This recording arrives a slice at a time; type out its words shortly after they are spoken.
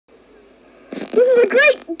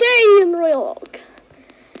great day in Royal Oak.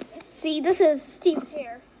 See, this is Steve's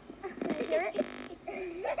hair. Did you hear it?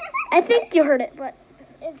 I think you heard it, but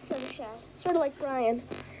it's sort of shy. Sort of like Brian.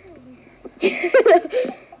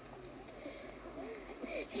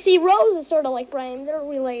 See, Rose is sort of like Brian. They're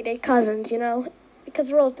related cousins, you know,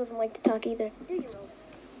 because Rose doesn't like to talk either. Do you, Rose?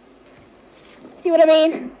 See what I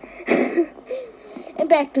mean? And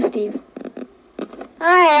back to Steve.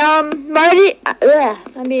 Hi, Marty.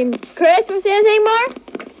 Chris, want to say anything more?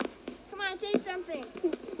 Come on, say something.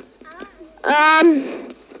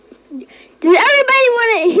 Does everybody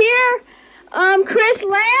want to hear, Chris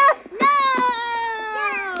laugh? No!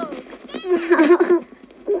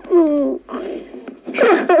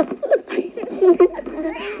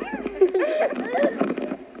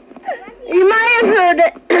 You might have heard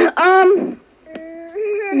it.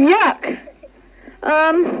 Yuck.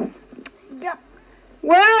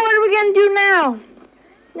 Well, what are we going to do now?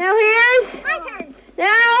 Now My turn.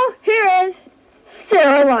 here is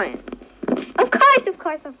Sarah Lyon. Of course.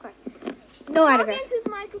 No autographs. This is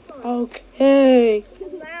microphone. Okay.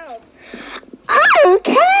 Loud.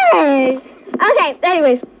 Okay. Okay,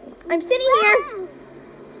 anyways, I'm sitting here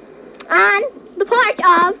on the porch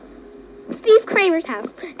of Steve Kramer's house.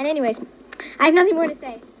 And anyways, I have nothing more to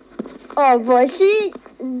say. Oh boy, she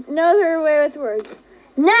knows her way with words.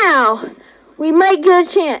 Now, we might get a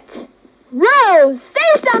chance. Rose,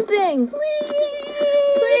 say something! Please.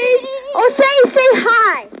 Oh, say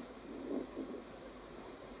hi.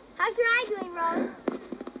 How's your eye doing, Rose?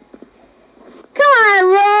 Come on,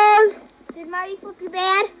 Rose. Did Marty flip you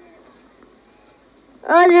bad?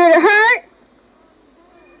 Oh, did it hurt?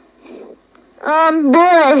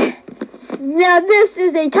 Boy. Now this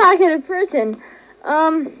is a talkative person.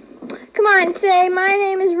 Come on, say, my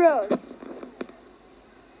name is Rose.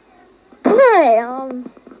 Boy,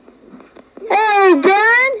 hey,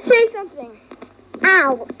 Darren, say something.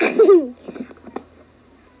 Ow. Say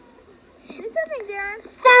something, Darren.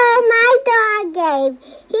 So my dog Gabe,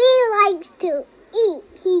 he likes to eat.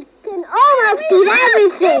 He can almost eat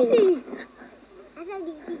everything. Stacy. I said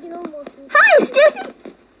he can almost eat. Hi, Stacy.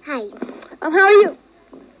 Hi. How are you?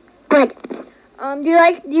 Good. Do you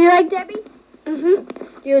like Debbie? Mm-hmm.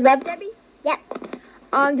 Do you love Debbie? Yep. Do you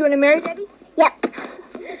want to marry Debbie? Yep.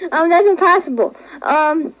 That's impossible.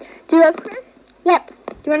 Do you love Chris? Yep. Do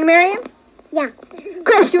you want to marry him? Yeah.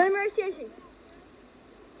 Chris, do you want to marry Stacy?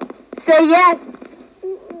 Say yes.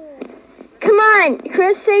 Come on,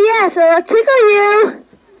 Chris, say yes, or I'll tickle you.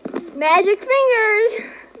 Magic fingers.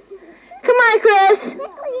 Come on, Chris.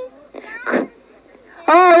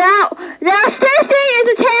 Oh, now Stacy is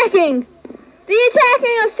attacking. The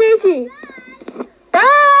attacking of Stacy.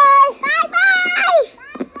 Bye.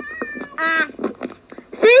 Bye.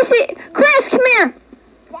 Stacy, Chris, come here.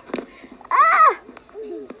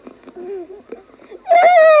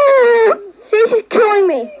 Stacy's killing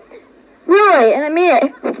me. Really, and I mean it.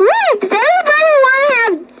 Really, does anybody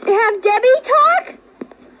want to have Debbie talk?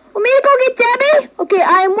 Want me to go get Debbie? Okay,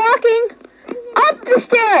 I am walking up the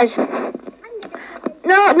stairs.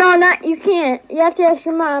 No, not, you can't. You have to ask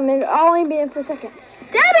your mom, and I'll only be in for a second.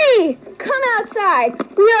 Debbie, come outside.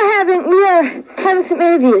 We are having some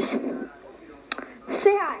interviews.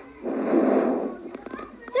 Say hi.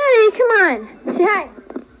 Debbie, come on. Say hi.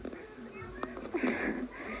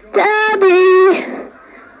 Debbie.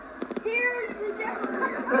 Here's the Jefferson.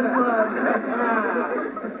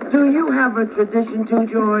 Do you have a tradition too,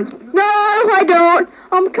 George? No, I don't.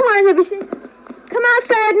 Come on, Debbie. Come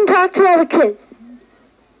outside and talk to all the kids.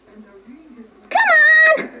 Come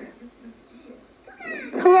on.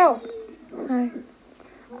 Hello. Hi.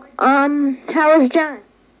 How is John?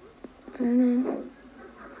 I don't know.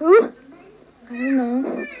 Who? I don't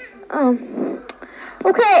know.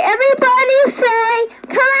 Okay, everybody say,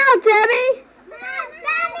 come out, Debbie.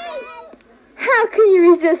 How can you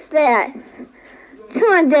resist that? Come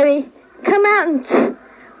on, Debbie. Come out and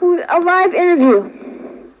a live interview.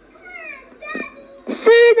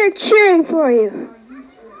 See, they're cheering for you.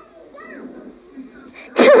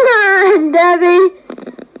 Come on, Debbie.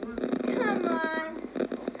 Come on.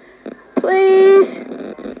 Please.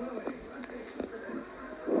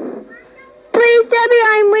 Please, Debbie,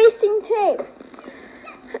 I'm wasting tape.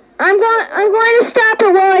 I'm going to stop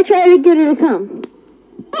her while I try to get her to come.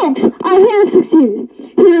 Thanks, I have succeeded.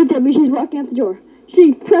 Here, Debbie, she's walking out the door.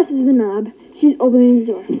 She presses the knob. She's opening the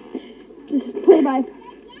door. Just play by.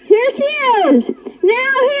 Here she is.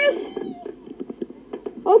 Now here's.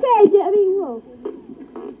 Okay, Debbie. Whoa.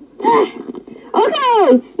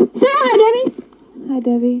 Okay. Say hi, Debbie. Hi,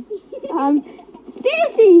 Debbie.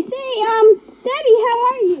 Stacy, say, Debbie, how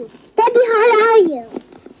are you? Debbie, how are you?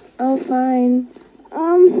 Oh, fine.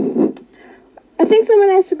 I think someone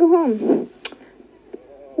has to go home.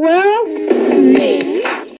 Well, me.